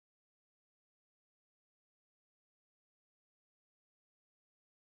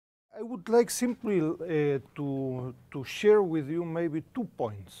I would like simply to share with you maybe 2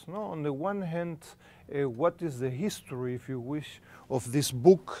 points. No? On the one hand, what is the history, if you wish, of this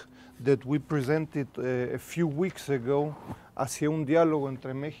book that we presented a few weeks ago, Hacia un diálogo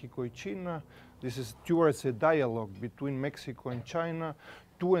entre México y China. This is towards a dialogue between Mexico and China,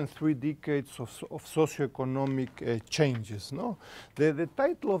 2 and 3 decades of socioeconomic changes. No? The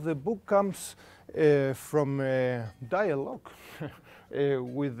title of the book comes from a dialogue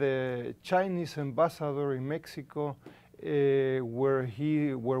with the Chinese ambassador in Mexico,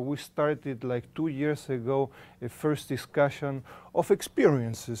 where we started like 2 years ago a first discussion of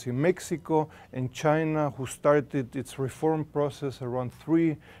experiences in Mexico and China, who started its reform process around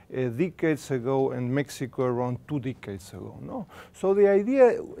 3 decades ago, and Mexico around 2 decades ago. No? So the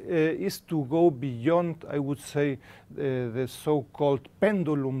idea is to go beyond, I would say, the so-called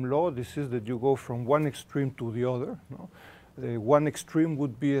pendulum law. This is that you go from one extreme to the other. No? One extreme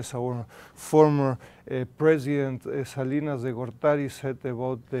would be, as our former President Salinas de Gortari said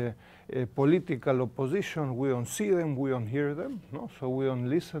about the political opposition: we don't see them, we don't hear them. No? So we don't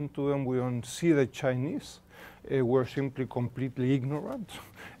listen to them, we don't see the Chinese. We're simply completely ignorant.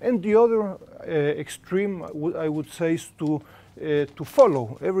 And the other extreme, I would say, is to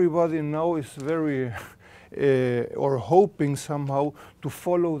follow. Everybody now is very or hoping somehow to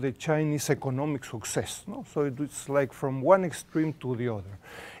follow the Chinese economic success. No? So it's like from one extreme to the other.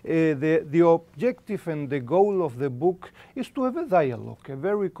 The objective and the goal of the book is to have a dialogue, a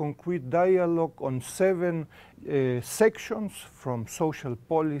very concrete dialogue on 7 sections, from social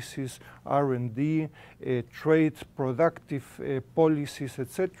policies, R&D, trade, productive policies,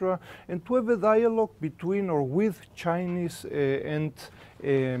 etc., and to have a dialogue between or with Chinese and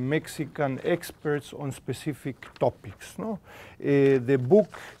Mexican experts on specific topics. No? The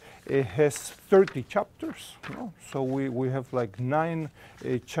book has 30 chapters, no? So we have like 9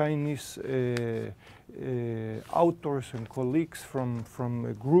 Chinese authors and colleagues from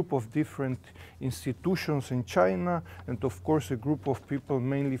a group of different institutions in China, and of course a group of people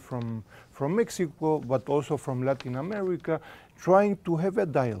mainly from Mexico, but also from Latin America, trying to have a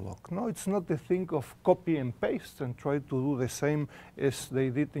dialogue. No, it's not a thing of copy and paste and try to do the same as they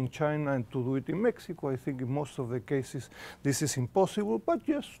did in China and to do it in Mexico. I think in most of the cases this is impossible, but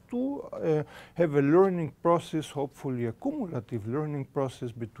just to have a learning process, hopefully a cumulative learning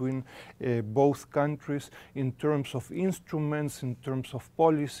process between both countries in terms of instruments, in terms of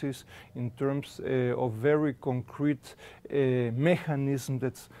policies, in terms of very concrete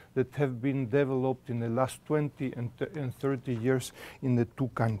mechanisms that have been developed in the last 20 and 30 years in the 2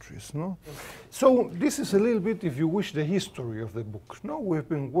 countries. No? So this is a little bit, if you wish, the history of the book. No? We've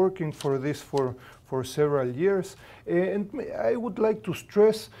been working for this for several years, and I would like to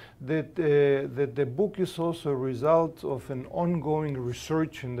stress that, that the book is also a result of an ongoing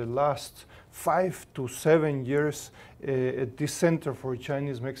research in the last 5 to 7 years at this Center for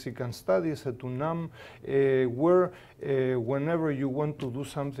Chinese-Mexican Studies at UNAM, where whenever you want to do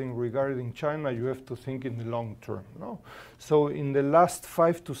something regarding China, you have to think in the long term. No? So in the last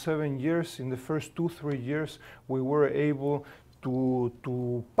 5 to 7 years, in the first 2-3 years, we were able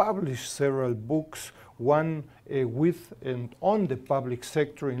to publish several books, one with and on the public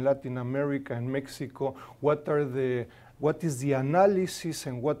sector in Latin America and Mexico. What is the analysis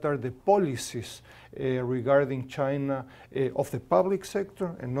and what are the policies regarding China of the public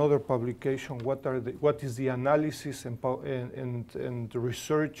sector? Another publication, what is the analysis and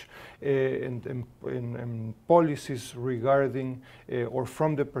research and policies regarding or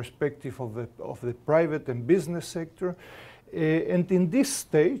from the perspective of the private and business sector? And in this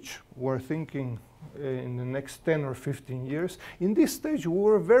stage, we're thinking in the next 10 or 15 years. In this stage, we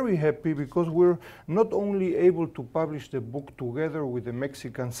were very happy because we're not only able to publish the book together with the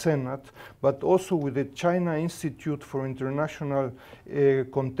Mexican Senate, but also with the China Institute for International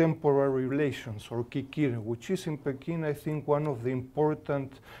Contemporary Relations, or KIKIR, which is in Peking, I think, one of the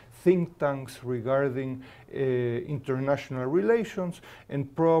important think tanks regarding international relations,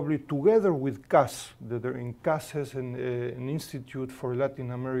 and probably together with CAS, CAS has an Institute for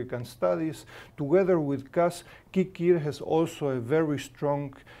Latin American Studies. Together with CAS, KIKIR has also a very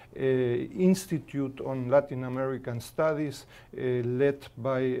strong institute on Latin American studies led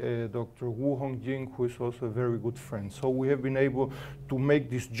by Dr. Wu Hongjing, who is also a very good friend. So we have been able to make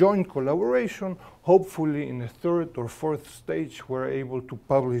this joint collaboration. Hopefully in a 3rd or 4th stage we're able to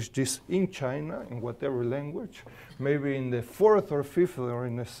publish this in China, in whatever language. Maybe in the 4th or 5th or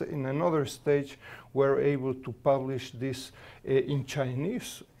in another stage we're able to publish this in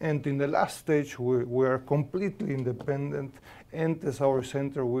Chinese. And in the last stage, we are completely independent. And as our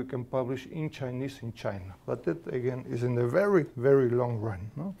center, we can publish in Chinese in China. But that, again, is in the very, very long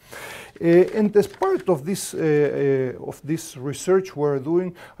run. No? And as part of this research we're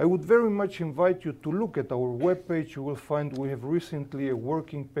doing, I would very much invite you to look at our webpage. You will find we have recently a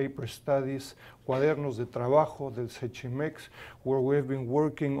working paper studies, Cuadernos de Trabajo del CECHIMEX, where we have been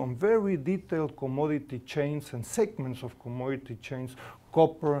working on very detailed commodity chains and segments of commodity chains,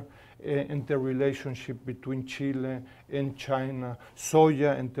 copper, and the relationship between Chile and China,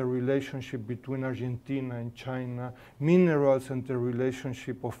 soya and the relationship between Argentina and China, minerals and the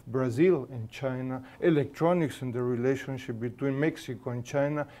relationship of Brazil and China, electronics and the relationship between Mexico and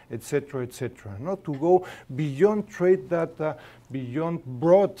China, etc., etc. Not to go beyond trade data, beyond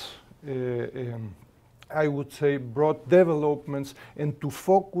broad I would say broad developments, and to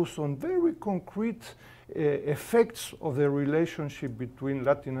focus on very concrete effects of the relationship between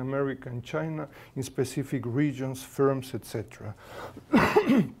Latin America and China in specific regions, firms, etc.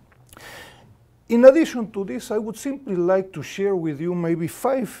 In addition to this, I would simply like to share with you maybe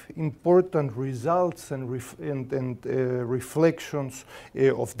 5 important results and reflections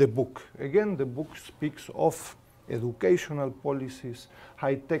of the book. Again, the book speaks of educational policies,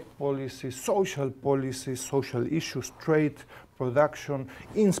 high-tech policies, social issues, trade, production,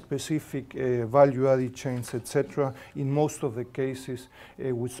 in specific value-added chains, etc., in most of the cases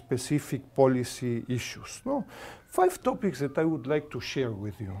with specific policy issues. No? 5 topics that I would like to share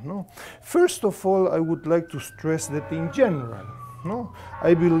with you. No? First of all, I would like to stress that in general, no,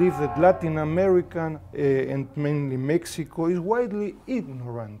 I believe that Latin American and mainly Mexico is widely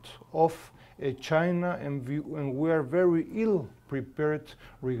ignorant of China, and we are very ill prepared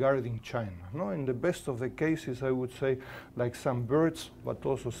regarding China. No? In the best of the cases, I would say, like some birds, but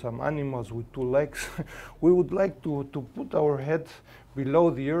also some animals with 2 legs, we would like to put our head below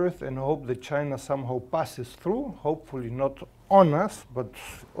the earth and hope that China somehow passes through, hopefully not on us, but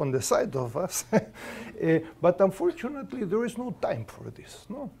on the side of us. But unfortunately, there is no time for this.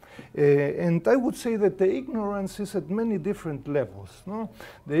 No? And I would say that the ignorance is at many different levels. No?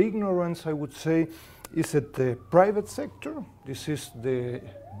 The ignorance, I would say, is at the private sector. This is the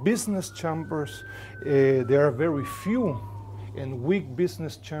business chambers. There are very few and weak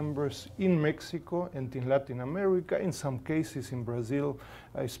business chambers in Mexico and in Latin America. In some cases in Brazil,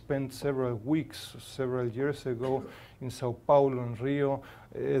 I spent several weeks, several years ago in Sao Paulo and Rio.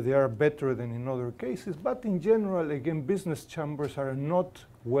 They are better than in other cases, but in general, again, business chambers are not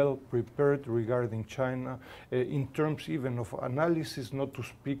well prepared regarding China in terms even of analysis, not to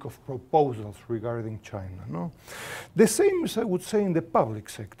speak of proposals regarding China. No? The same is, I would say, in the public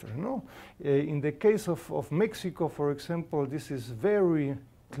sector. No? In the case of Mexico, for example, this is very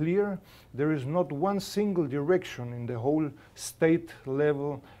clear. There is not one single direction in the whole state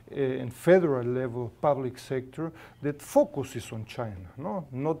level and federal level public sector that focuses on China. No?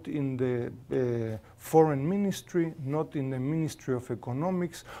 Not in the foreign ministry, not in the Ministry of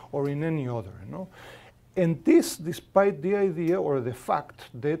Economics, or in any other. No? And this despite the idea or the fact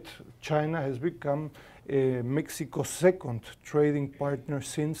that China has become Mexico's second trading partner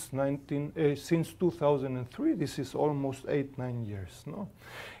since 2003. This is almost 8-9 years. No?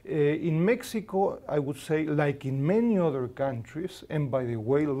 In Mexico, I would say, like in many other countries, and by the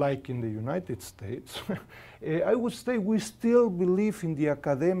way, like in the United States, I would say we still believe in the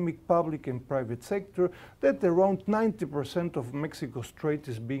academic, public, and private sector that around 90% of Mexico's trade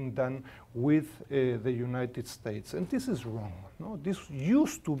is being done with the United States. And this is wrong. No? This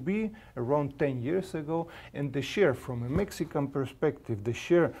used to be around 10 years ago, and the share from a Mexican perspective, the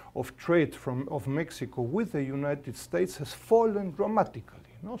share of trade of Mexico with the United States has fallen dramatically.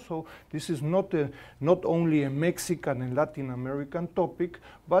 No? So this is not only a Mexican and Latin American topic,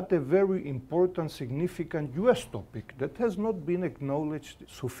 but a very important, significant US topic that has not been acknowledged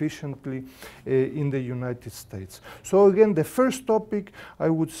sufficiently in the United States. So again, the first topic, I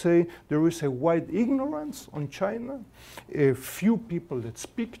would say there is a wide ignorance on China. A few people that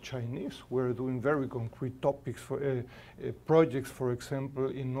speak Chinese. We're doing very concrete topics for projects, for example,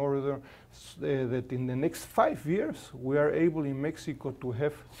 in order that in the next 5 years, we are able in Mexico to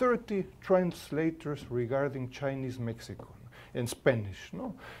have 30 translators regarding Chinese Mexican and Spanish.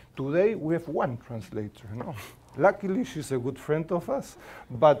 No? Today, we have 1 translator. No? Luckily, she's a good friend of us,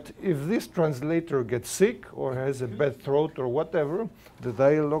 but if this translator gets sick or has a bad throat or whatever, the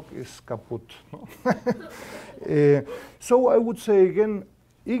dialogue is kaput. No? So I would say, again,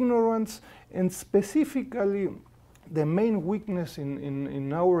 ignorance, and specifically the main weakness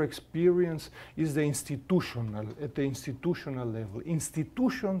in our experience is at the institutional level.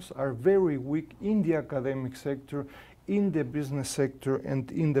 Institutions are very weak in the academic sector, in the business sector,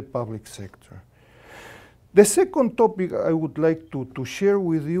 and in the public sector. The second topic I would like to share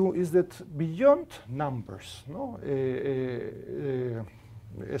with you is that beyond numbers, no?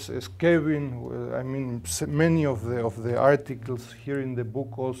 As Kevin, I mean, many of the articles here in the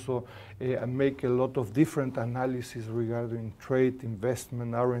book also make a lot of different analysis regarding trade,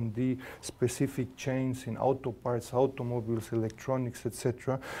 investment, R&D, specific chains in auto parts, automobiles, electronics,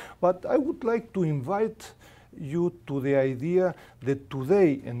 etc. But I would like to invite you to the idea that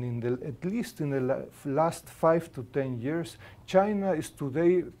today, and at least in the last 5 to 10 years, China is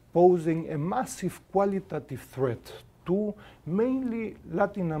today posing a massive qualitative threat to mainly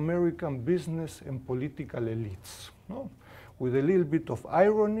Latin American business and political elites. No? With a little bit of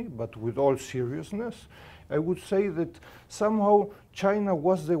irony, but with all seriousness, I would say that somehow China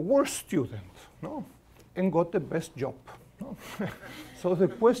was the worst student, no? And got the best job. No? So the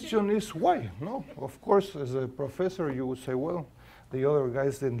question is why? No? Of course, as a professor, you would say, well, the other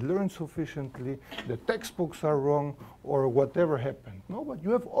guys didn't learn sufficiently, the textbooks are wrong, or whatever happened. No, but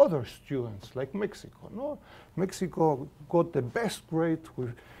you have other students, like Mexico. No? Mexico got the best grade.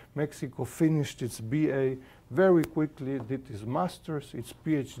 Mexico finished its BA very quickly, did its master's, its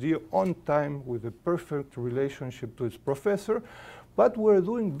PhD on time with a perfect relationship to its professor, but we're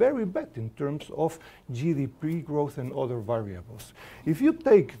doing very bad in terms of GDP growth and other variables. If you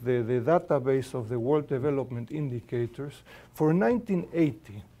take the database of the World Development Indicators, for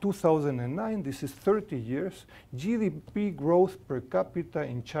 1980, 2009, this is 30 years, GDP growth per capita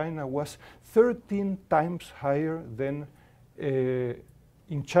in China was 13 times higher than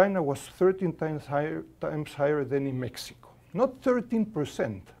in China was 13 times higher than in Mexico. Not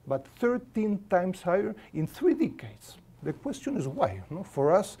 13%, but 13 times higher in 3 decades. The question is why? No?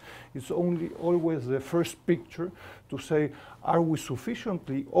 For us, it's always the first picture to say, are we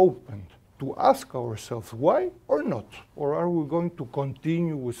sufficiently open to ask ourselves why or not? Or are we going to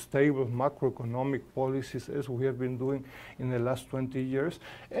continue with stable macroeconomic policies as we have been doing in the last 20 years?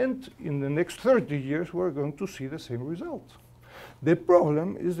 And in the next 30 years, we're going to see the same result. The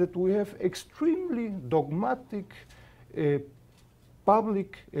problem is that we have extremely dogmatic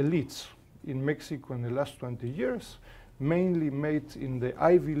public elites in Mexico in the last 20 years, mainly made in the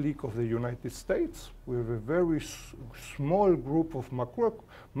Ivy League of the United States. We have a very small group of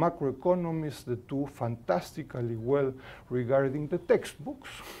macroeconomists that do fantastically well regarding the textbooks,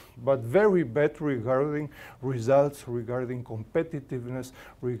 but very bad regarding results, regarding competitiveness,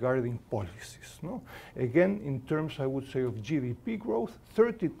 regarding policies. No? Again, in terms, I would say, of GDP growth,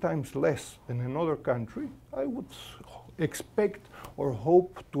 30 times less than another country, I would expect or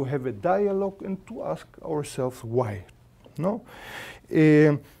hope to have a dialogue and to ask ourselves why. No?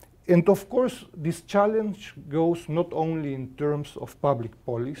 And of course, this challenge goes not only in terms of public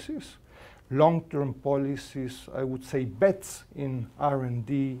policies, long-term policies, I would say bets in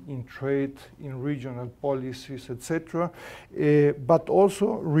R&D, in trade, in regional policies, etc., but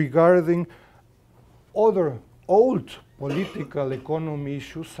also regarding other old political economy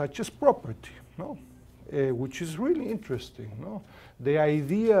issues such as property. No? Which is really interesting. No? The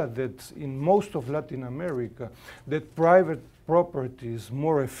idea that in most of Latin America, that private property is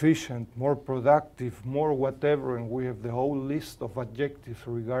more efficient, more productive, more whatever, and we have the whole list of adjectives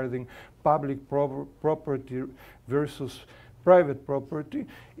regarding public property versus private property,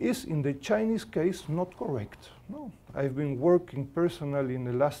 is in the Chinese case not correct. No. I've been working personally in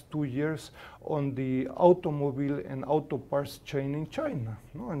the last 2 years on the automobile and auto parts chain in China.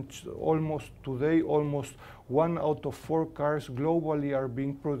 No? And almost today, almost 1 out of 4 cars globally are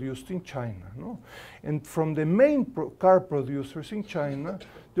being produced in China. No? And from the main car producers in China,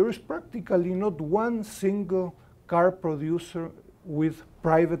 there is practically not one single car producer with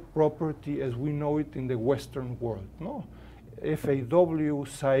private property as we know it in the Western world. No? FAW,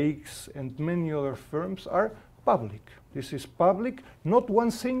 SAIC, and many other firms are public. This is public, not one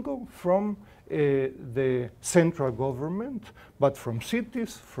single from the central government, but from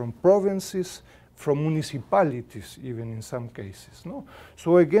cities, from provinces, from municipalities, even in some cases. No?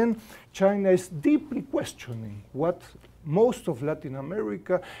 So again, China is deeply questioning what most of Latin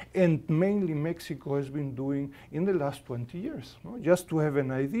America and mainly Mexico has been doing in the last 20 years. No? Just to have an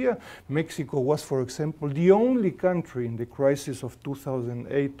idea, Mexico was, for example, the only country in the crisis of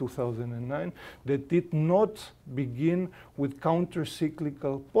 2008, 2009 that did not begin with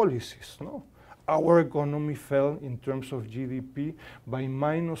counter-cyclical policies. No? Our economy fell in terms of GDP by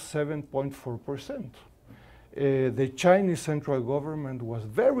minus 7.4%. the Chinese central government was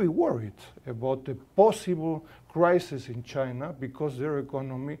very worried about the possible crisis in China because their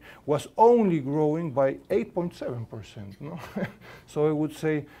economy was only growing by 8.7%. No? So I would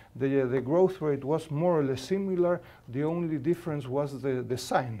say the growth rate was more or less similar. The only difference was the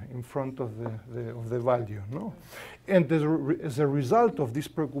sign in front of the value. No? And as a result of this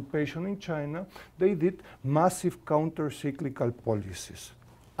preoccupation in China, they did massive counter-cyclical policies.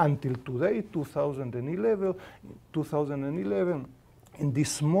 Until today, 2011, in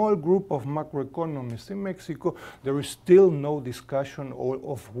this small group of macroeconomists in Mexico, there is still no discussion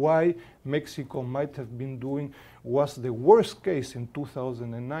of why Mexico might have been doing was the worst case in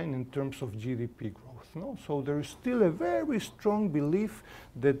 2009 in terms of GDP growth. No? So there is still a very strong belief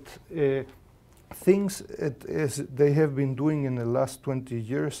that things as they have been doing in the last 20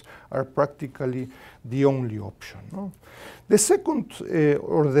 years are practically the only option. No? The second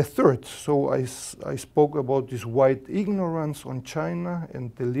or the third, so I spoke about this wide ignorance on China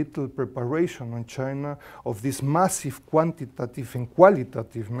and the little preparation on China of this massive quantitative and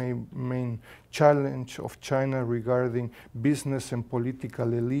qualitative main challenge of China regarding business and political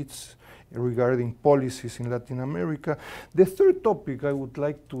elites, regarding policies in Latin America. The third topic I would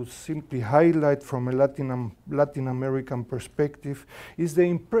like to simply highlight from a Latin American perspective is the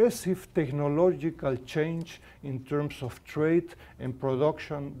impressive technological change in terms of trade and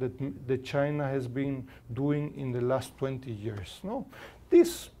production that China has been doing in the last 20 years. No?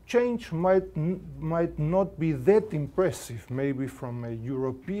 This change might not be that impressive, maybe from a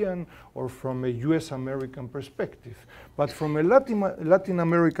European or from a US-American perspective. But from a Latin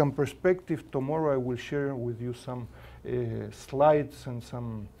American perspective, tomorrow I will share with you some slides and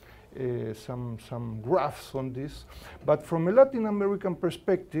some graphs on this. But from a Latin American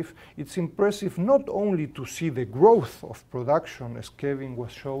perspective, it's impressive not only to see the growth of production, as Kevin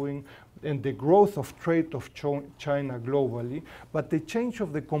was showing, and the growth of trade of China globally, but the change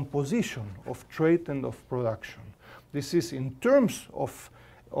of the composition of trade and of production. This is in terms of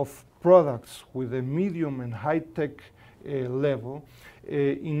products with a medium and high-tech level.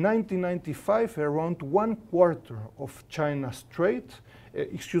 In 1995, around 1/4 of China's trade,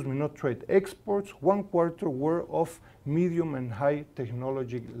 not trade, exports, 1/4 were of medium and high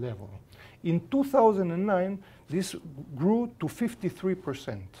technology level. In 2009, this grew to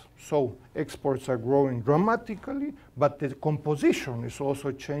 53%. So exports are growing dramatically, but the composition is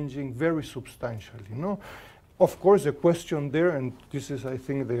also changing very substantially. No? Of course, the question there, and this is, I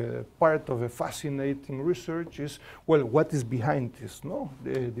think, the part of a fascinating research is, well, what is behind this? No?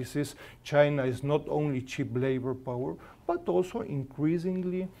 This is, China is not only cheap labor power, but also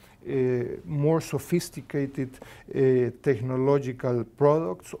increasingly more sophisticated technological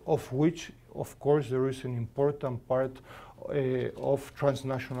products, of which, of course, there is an important part of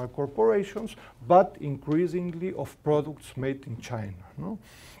transnational corporations, but increasingly of products made in China. No?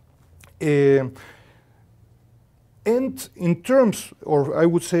 And in terms, or I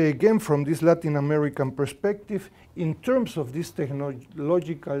would say again from this Latin American perspective, in terms of this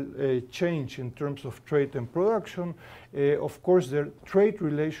technological change in terms of trade and production, of course the trade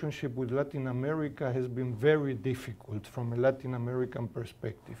relationship with Latin America has been very difficult from a Latin American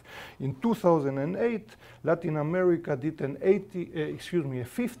perspective. In 2008, Latin America did a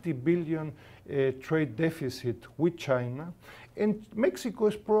 50 billion trade deficit with China. And Mexico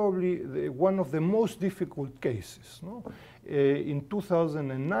is probably one of the most difficult cases. No? In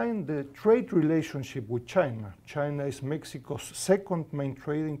 2009, the trade relationship with China. China is Mexico's second main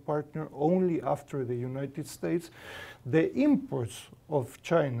trading partner, only after the United States. The imports of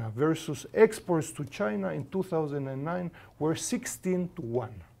China versus exports to China in 2009 were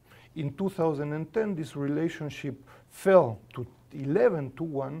 16-1. In 2010, this relationship fell to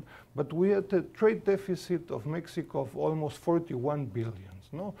 11-1, but we had a trade deficit of Mexico of almost 41 billion.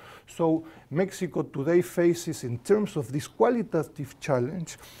 No? So Mexico today faces, in terms of this qualitative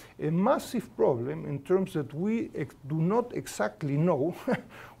challenge, a massive problem in terms that we do not exactly know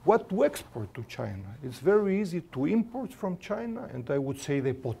what to export to China. It's very easy to import from China, and I would say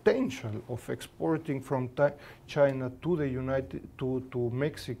the potential of exporting from China to to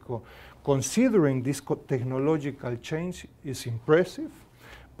Mexico, considering this technological change, is impressive.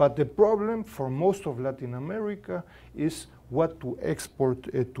 But the problem for most of Latin America is what to export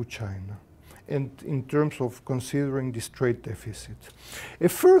to China, and in terms of considering this trade deficit. A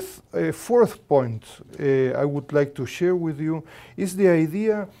fourth point I would like to share with you is the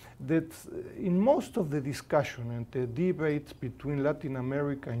idea that in most of the discussion and the debate between Latin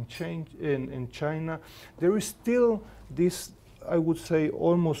America and China, there is still this, I would say,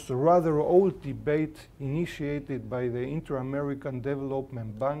 almost a rather old debate initiated by the Interamerican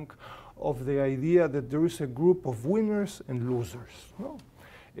Development Bank of the idea that there is a group of winners and losers. No?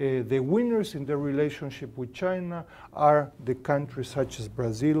 The winners in the relationship with China are the countries such as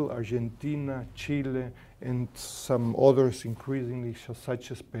Brazil, Argentina, Chile, and some others increasingly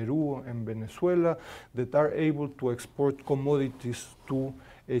such as Peru and Venezuela that are able to export commodities to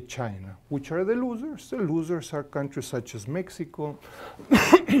China. Which are the losers? The losers are countries such as Mexico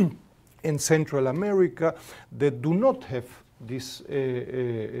and Central America that do not have these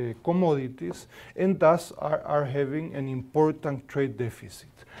commodities and thus are having an important trade deficit.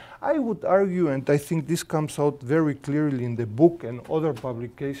 I would argue, and I think this comes out very clearly in the book and other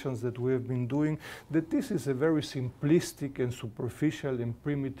publications that we have been doing, that this is a very simplistic and superficial and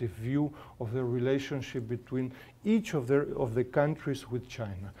primitive view of the relationship between each of the countries with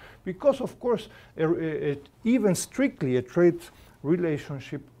China. Because, of course, even strictly a trade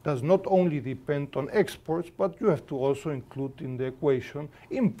relationship does not only depend on exports, but you have to also include in the equation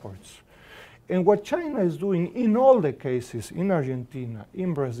imports. And what China is doing in all the cases, in Argentina,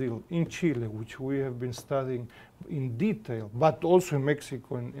 in Brazil, in Chile, which we have been studying in detail, but also in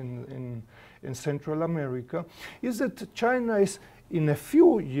Mexico and in Central America, is that China is, in a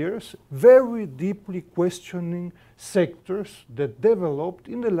few years, very deeply questioning sectors that developed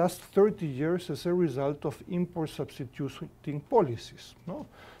in the last 30 years as a result of import substituting policies. No?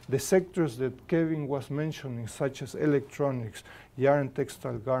 The sectors that Kevin was mentioning, such as electronics, yarn,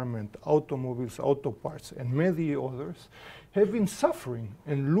 textile garment, automobiles, auto parts, and many others, have been suffering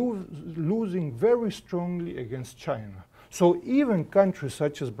and losing very strongly against China. So even countries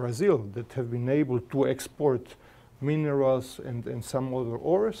such as Brazil that have been able to export minerals and some other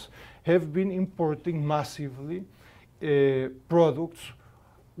ores have been importing massively products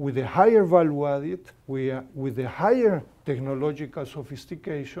with a higher value added, with a higher technological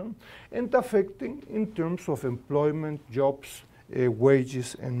sophistication, and affecting in terms of employment, jobs,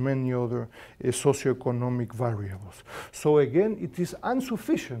 wages, and many other socioeconomic variables. So again, it is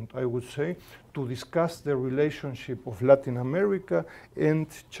insufficient, I would say, to discuss the relationship of Latin America and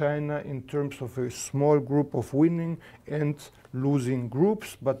China in terms of a small group of winning and losing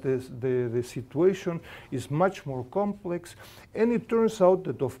groups, but the situation is much more complex, and it turns out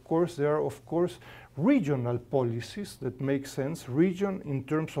that, of course, there are, of course, regional policies that make sense, region in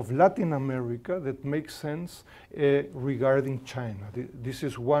terms of Latin America that makes sense regarding China. This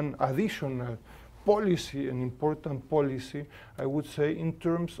is one additional policy, an important policy, I would say, in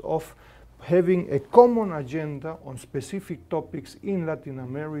terms of having a common agenda on specific topics in Latin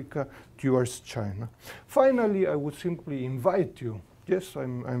America towards China. Finally, I would simply invite you, yes,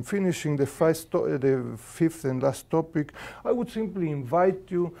 I'm finishing the fifth and last topic, I would simply invite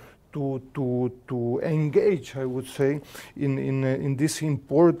you to engage, I would say, in this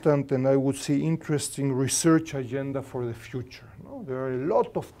important and I would say interesting research agenda for the future. No? There are a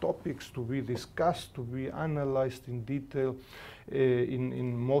lot of topics to be discussed, to be analyzed in detail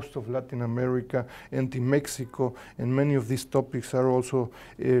in most of Latin America and in Mexico, and many of these topics are also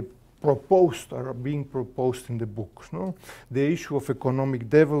are being proposed in the book. No? The issue of economic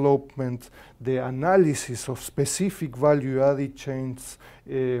development, the analysis of specific value-added chains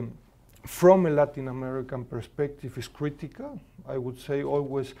from a Latin American perspective is critical. I would say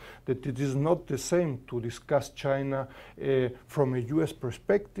always that it is not the same to discuss China from a US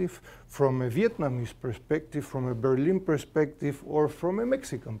perspective, from a Vietnamese perspective, from a Berlin perspective, or from a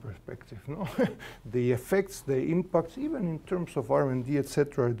Mexican perspective. No? The effects, the impacts, even in terms of R&D,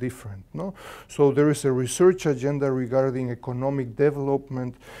 etc., are different. No? So there is a research agenda regarding economic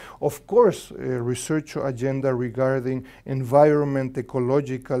development. Of course, a research agenda regarding environment,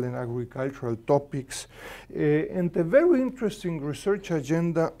 ecological, and agricultural topics. And a very interesting research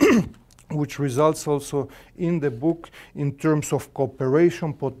agenda which results also in the book in terms of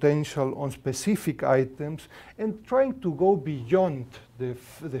cooperation potential on specific items and trying to go beyond the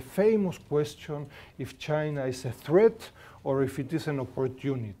famous question if China is a threat or if it is an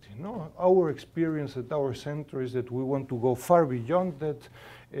opportunity. No? Our experience at our center is that we want to go far beyond that.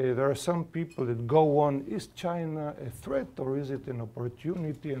 There are some people that go on, is China a threat or is it an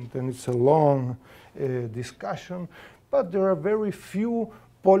opportunity? And then it's a long discussion. But there are very few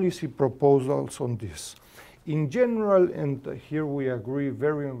policy proposals on this. In general, and here we agree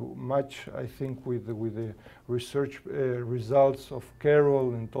very much, I think, with the research results of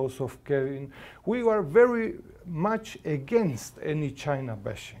Carol and also of Kevin, we are very much against any China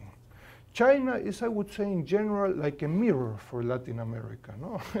bashing. China is, I would say, in general, like a mirror for Latin America.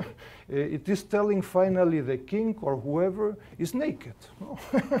 No? It is telling finally the king or whoever is naked. No?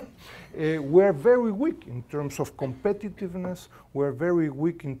 We're very weak in terms of competitiveness. We're very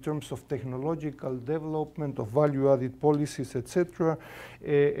weak in terms of technological development, of value-added policies, etc.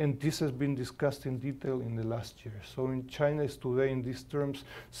 And this has been discussed in detail in the last year. So in China is today, in these terms,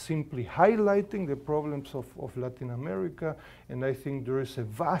 simply highlighting the problems of Latin America. And I think there is a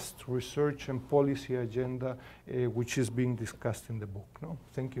vast research and policy agenda which is being discussed in the book. No?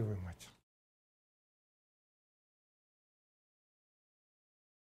 Thank you very much.